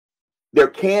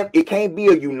It can't be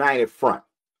a united front.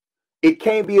 It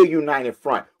can't be a united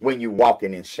front when you're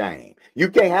walking in shame. You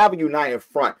can't have a united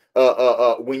front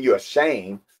when you're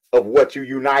ashamed of what you're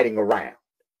uniting around.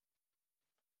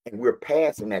 And we're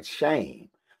passing that shame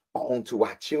on to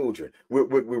our children.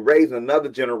 We're raising another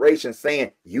generation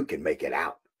saying, you can make it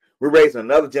out. We're raising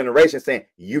another generation saying,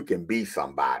 you can be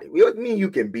somebody. What do you mean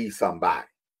you can be somebody?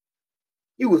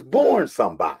 You was born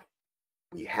somebody.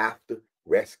 We have to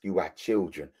rescue our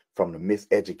children from the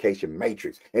miseducation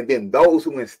matrix. And then those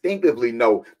who instinctively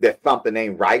know that something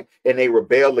ain't right and they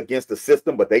rebel against the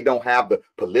system, but they don't have the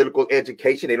political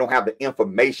education, they don't have the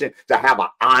information to have an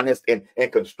honest and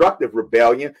constructive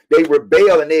rebellion. They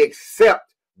rebel and they accept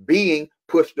being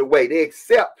pushed away. They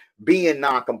accept being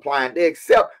non-compliant. They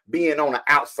accept being on the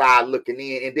outside looking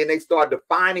in. And then they start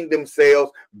defining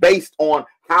themselves based on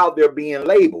how they're being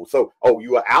labeled. So, oh,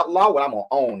 you an outlaw? Well, I'm going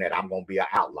to own that. I'm going to be an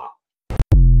outlaw.